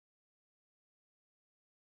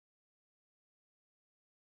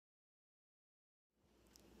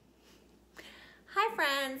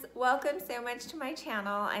friends, welcome so much to my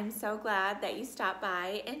channel. I'm so glad that you stopped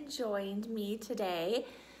by and joined me today.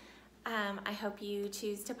 I hope you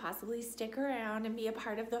choose to possibly stick around and be a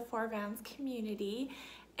part of the Four Vans community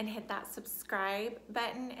and hit that subscribe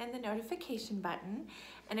button and the notification button.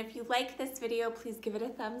 And if you like this video, please give it a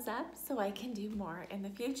thumbs up so I can do more in the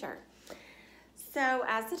future. So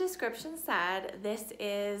as the description said, this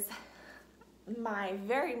is my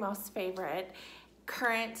very most favorite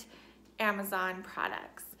current Amazon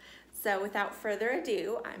products. So without further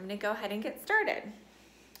ado, I'm gonna go ahead and get started.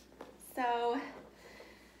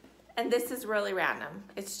 And this is really random.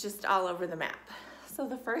 It's just all over the map. So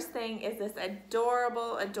the first thing is this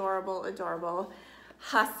adorable, adorable, adorable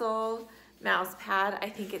Hustle mouse pad. I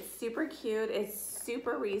think it's super cute. It's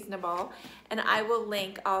super reasonable. And I will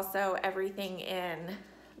link also everything in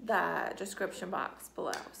the description box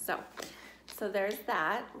below. So there's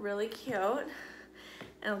that, really cute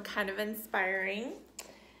and kind of inspiring.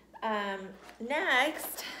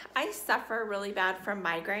 Next, I suffer really bad from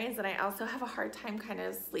migraines and I also have a hard time kind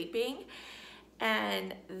of sleeping.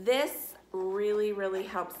 And this really, really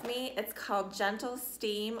helps me. It's called Gentle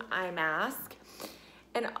Steam Eye Mask.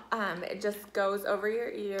 And it just goes over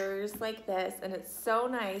your ears like this, and it's so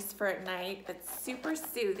nice for at night. It's super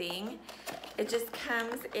soothing. It just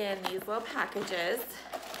comes in these little packages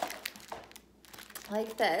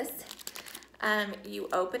like this. You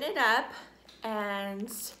open it up and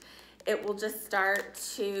it will just start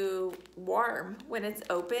to warm when it's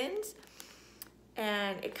opened.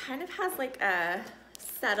 And it kind of has like a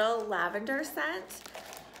subtle lavender scent.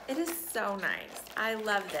 It is so nice. I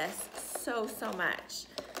love this so much.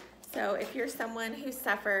 So if you're someone who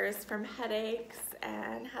suffers from headaches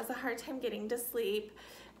and has a hard time getting to sleep,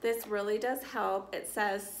 this really does help. It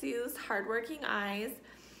says soothes hardworking eyes.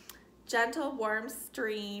 Gentle warm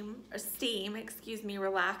steam,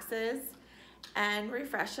 relaxes and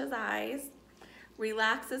refreshes eyes,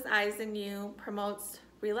 relaxes eyes and you, promotes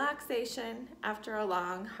relaxation after a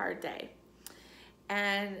long, hard day.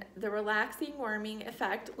 And the relaxing warming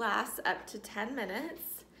effect lasts up to 10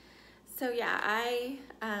 minutes. So yeah, I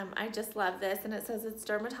just love this, and it says it's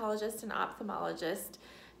dermatologist and ophthalmologist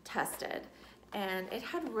tested. And it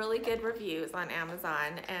had really good reviews on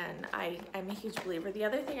Amazon, and I'm a huge believer. The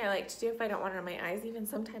other thing I like to do if I don't want it on my eyes, even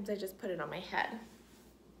sometimes I just put it on my head.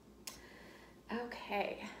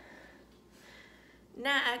 Okay.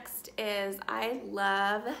 Next is I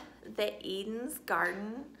love the Eden's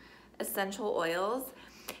Garden essential oils.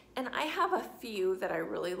 And I have a few that I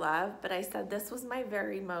really love, but I said this was my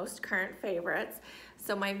very most current favorites.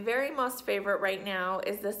 So my very most favorite right now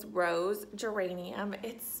is this rose geranium.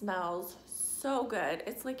 It smells so good.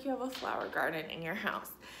 It's like you have a flower garden in your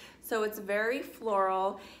house. So it's very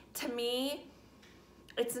floral. To me,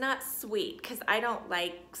 it's not sweet because I don't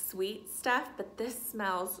like sweet stuff, but this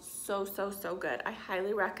smells so good. I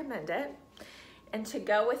highly recommend it. And to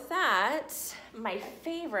go with that, my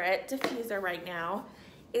favorite diffuser right now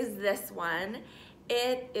is this one.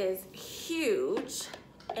 It is huge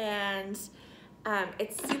and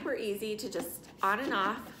it's super easy to just on and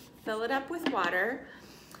off, fill it up with water,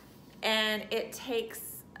 and it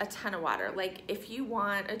takes a ton of water. Like if you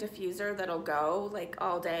want a diffuser that'll go like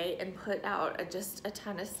all day and put out just a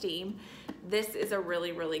ton of steam, this is a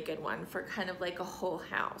really good one for kind of like a whole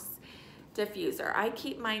house diffuser. I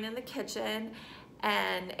keep mine in the kitchen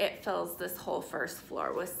and it fills this whole first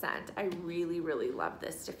floor with scent. I really love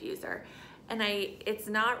this diffuser. And it's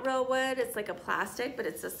not real wood, it's like a plastic, but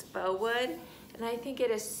it's this faux wood. And I think it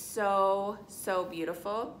is so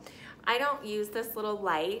beautiful. I don't use this little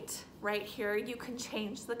light right here. You can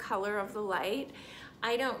change the color of the light.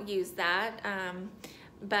 I don't use that,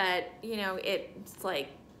 but you know, it's like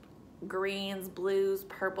greens, blues,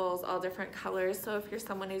 purples, all different colors. So if you're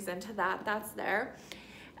someone who's into that, that's there.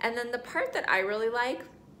 And then the part that I really like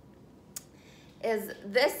is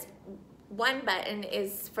this one button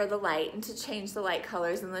is for the light and to change the light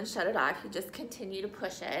colors and then shut it off. You just continue to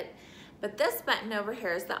push it. But this button over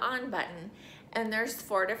here is the on button. And there's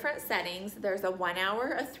 4 different settings. There's a 1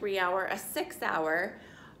 hour, a 3 hour, a 6 hour,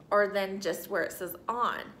 or then just where it says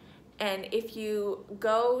on. And if you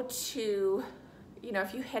go to, you know,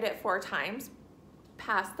 if you hit it 4 times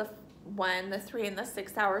past the 1, the 3, and the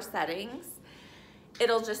 6 hour settings,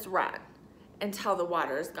 it'll just run until the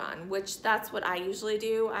water is gone, which that's what I usually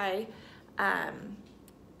do. I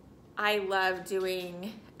love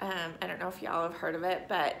doing, I don't know if y'all have heard of it,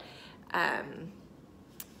 but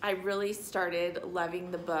I really started loving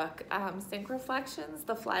the book, Syncroflections,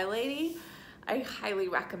 The Fly Lady. I highly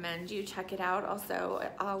recommend you check it out. Also,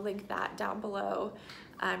 I'll link that down below.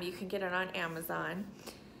 You can get it on Amazon.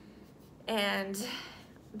 And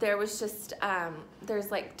there was just,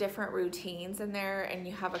 there's like different routines in there, and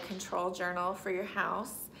you have a control journal for your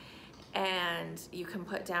house, and you can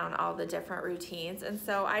put down all the different routines. And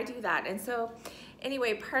so I do that. And so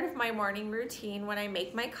anyway, part of my morning routine when I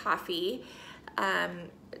make my coffee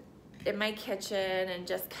in my kitchen and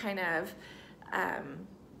just kind of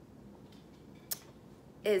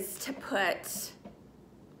is to put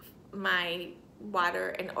my water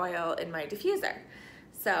and oil in my diffuser.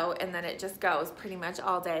 So, and then it just goes pretty much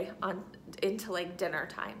all day on into like dinner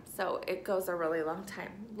time. So it goes a really long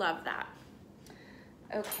time. Love that.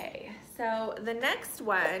 Okay, so the next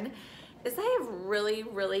one is I have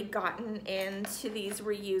really gotten into these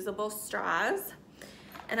reusable straws,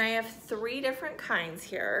 and I have 3 different kinds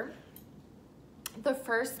here. The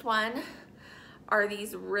first one are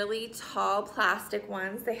these really tall plastic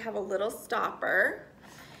ones. They have a little stopper,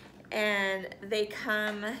 and they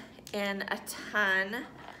come in a ton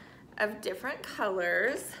of different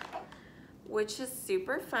colors, which is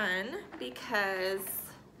super fun because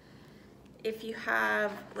if you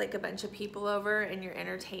have like a bunch of people over and you're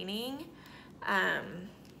entertaining, and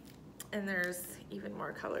there's even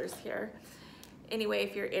more colors here. Anyway,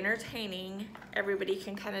 if you're entertaining, everybody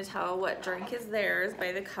can kind of tell what drink is theirs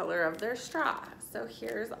by the color of their straw. So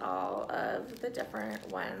here's all of the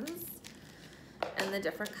different ones and the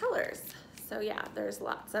different colors. So yeah, there's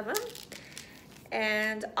lots of them.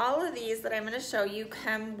 And all of these that I'm going to show you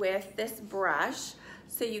come with this brush,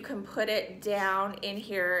 so you can put it down in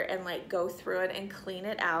here and like go through it and clean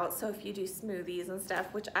it out. So if you do smoothies and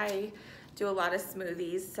stuff, which I do a lot of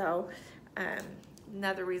smoothies, so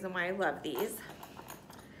another reason why I love these.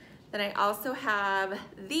 Then I also have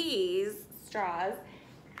these straws,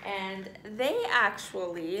 and they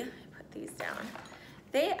actually, put these down,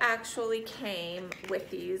 they actually came with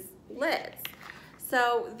these lids.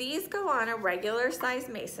 So these go on a regular size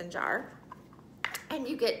mason jar, and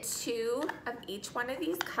you get 2 of each one of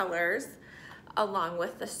these colors along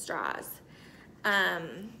with the straws.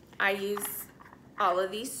 I use all of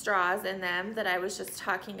these straws in them that I was just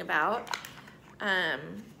talking about.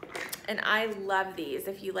 And I love these.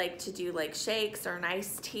 If you like to do like shakes or an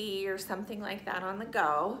iced tea or something like that on the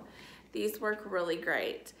go, these work really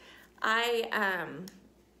great. I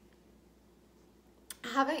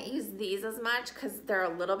haven't used these as much because they're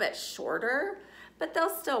a little bit shorter, but they'll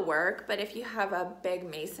still work. But if you have a big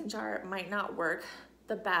mason jar, it might not work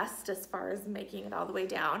the best as far as making it all the way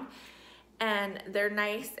down. And they're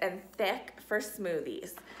nice and thick for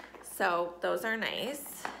smoothies. So those are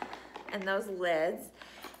nice. And those lids.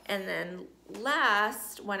 And then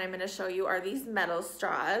last one I'm going to show you are these metal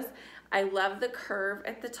straws. I love the curve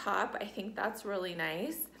at the top. I think that's really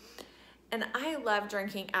nice. And I love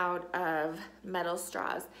drinking out of metal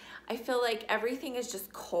straws. I feel like everything is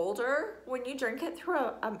just colder when you drink it through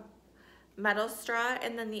a metal straw.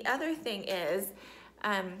 And then the other thing is,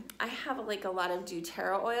 I have like a lot of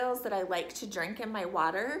doTERRA oils that I like to drink in my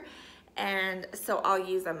water. And so I'll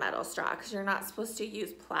use a metal straw because you're not supposed to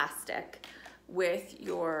use plastic with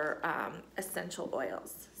your essential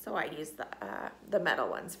oils. So I use the metal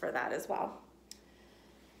ones for that as well.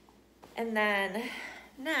 And then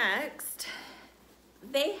next,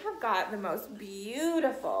 they have got the most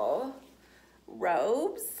beautiful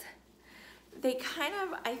robes. They kind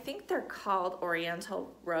of, I think they're called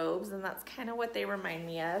Oriental robes, and that's kind of what they remind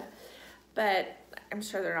me of. But I'm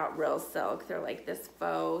sure they're not real silk. They're like this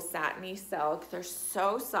faux satiny silk. They're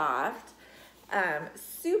so soft.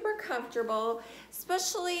 Super comfortable,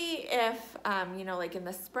 especially if, you know, like in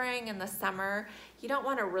the spring and the summer, you don't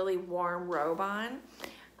want a really warm robe on.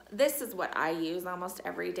 This is what I use almost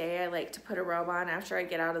every day. I like to put a robe on after I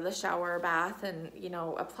get out of the shower or bath and, you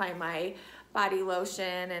know, apply my body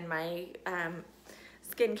lotion and my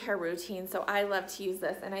skincare routine. So I love to use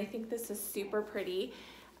this, and I think this is super pretty,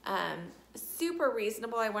 super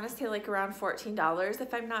reasonable. I want to say like around $14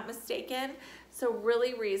 if I'm not mistaken. So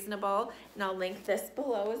really reasonable, and I'll link this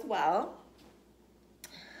below as well.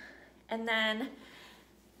 And then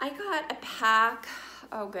I got a pack,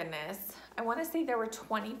 oh goodness, I want to say there were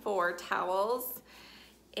 24 towels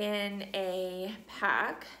in a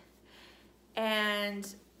pack,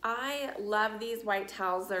 and I love these white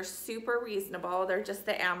towels. They're super reasonable. They're just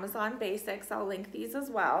the Amazon basics. I'll link these as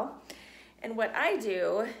well. And what I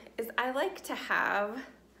do is I like to have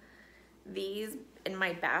these in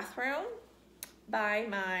my bathroom by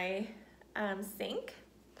my sink.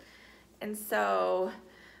 And so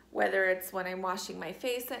whether it's when I'm washing my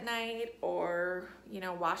face at night or, you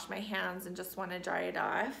know, wash my hands and just want to dry it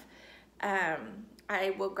off,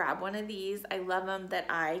 I will grab one of these. I love them that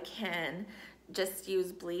I can just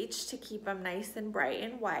use bleach to keep them nice and bright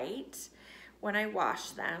and white when I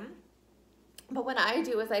wash them. But what I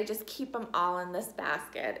do is I just keep them all in this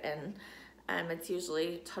basket, and it's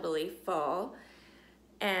usually totally full.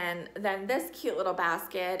 And then this cute little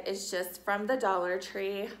basket is just from the Dollar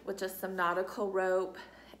Tree with just some nautical rope.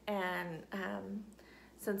 And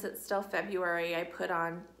since it's still February, I put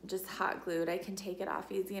on just hot glued. I can take it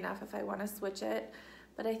off easy enough if I want to switch it,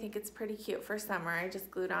 but I think it's pretty cute for summer. I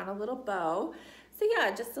just glued on a little bow. So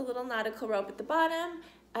yeah, just a little nautical rope at the bottom,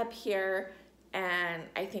 up here, and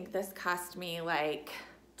I think this cost me like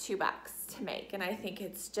 $2 to make, and I think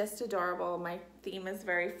it's just adorable. My theme is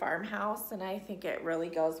very farmhouse, and I think it really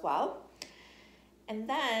goes well. And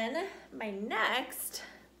then my next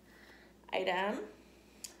item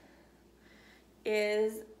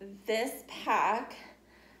is this pack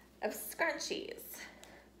of scrunchies.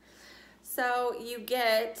 So you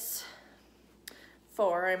get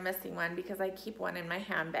 4, I'm missing one because I keep one in my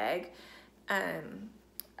handbag,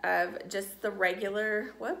 of just the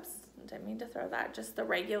regular, whoops, didn't mean to throw that, just the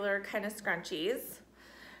regular kind of scrunchies.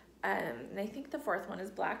 And I think the 4th one is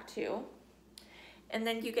black too. And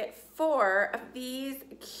then you get 4 of these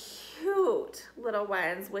cute little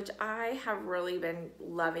ones, which I have really been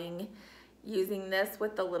loving using this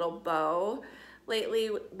with the little bow lately,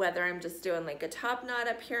 whether I'm just doing like a top knot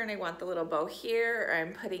up here and I want the little bow here, or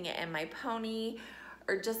I'm putting it in my pony,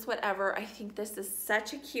 or just whatever. I think this is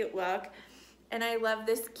such a cute look. And I love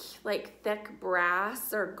this like thick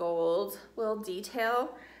brass or gold little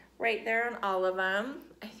detail right there on all of them.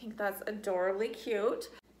 I think that's adorably cute.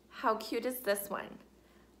 How cute is this one?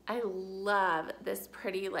 I love this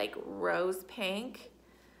pretty like rose pink.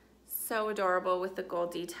 So adorable with the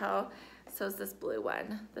gold detail. So is this blue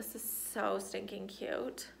one. This is so stinking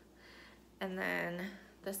cute. And then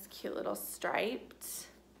this cute little striped.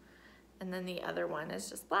 And then the other one is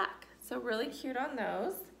just black. So really cute on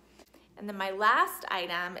those. And then my last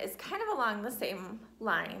item is kind of along the same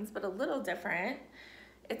lines, but a little different.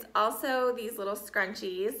 It's also these little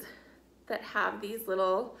scrunchies that have these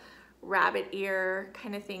little rabbit ear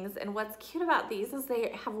kind of things. And what's cute about these is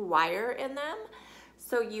they have wire in them,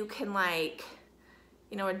 so you can like,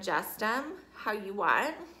 you know, adjust them how you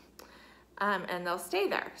want, and they'll stay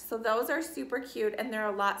there. So those are super cute, and they're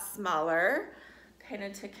a lot smaller, kind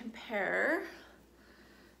of to compare.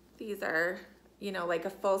 These are, you know, like a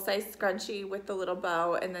full-size scrunchie with the little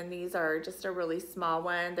bow, and then these are just a really small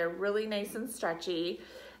one. They're really nice and stretchy.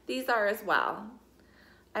 These are as well.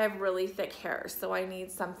 I have really thick hair, so I need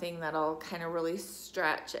something that'll kind of really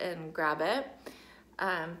stretch and grab it.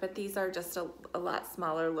 But these are just a lot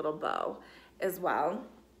smaller little bow as well.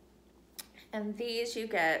 And these, you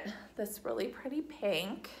get this really pretty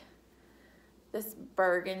pink, this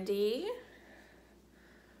burgundy,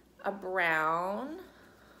 a brown,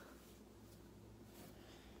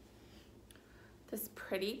 this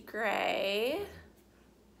pretty gray,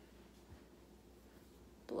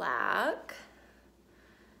 black,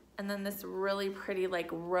 and then this really pretty like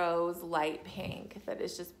rose light pink that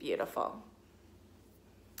is just beautiful.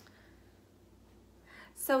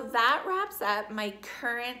 So that wraps up my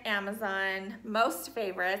current Amazon most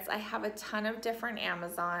favorites. I have a ton of different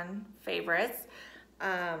Amazon favorites.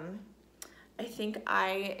 I think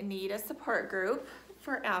I need a support group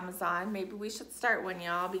for Amazon. Maybe we should start one,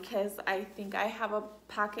 y'all, because I think I have a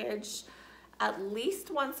package at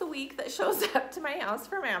least once a week that shows up to my house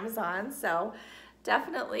from Amazon. So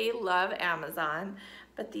definitely love Amazon,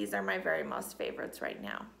 but these are my very most favorites right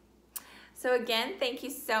now. So again, thank you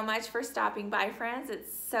so much for stopping by, friends.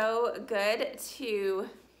 It's so good to...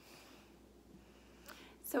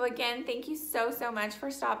 So again, thank you so much for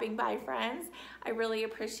stopping by, friends. I really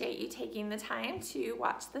appreciate you taking the time to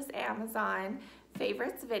watch this Amazon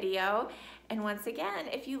favorites video. And once again,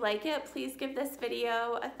 if you like it, please give this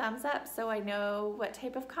video a thumbs up so I know what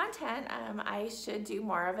type of content I should do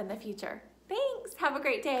more of in the future. Thanks. Have a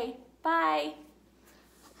great day. Bye.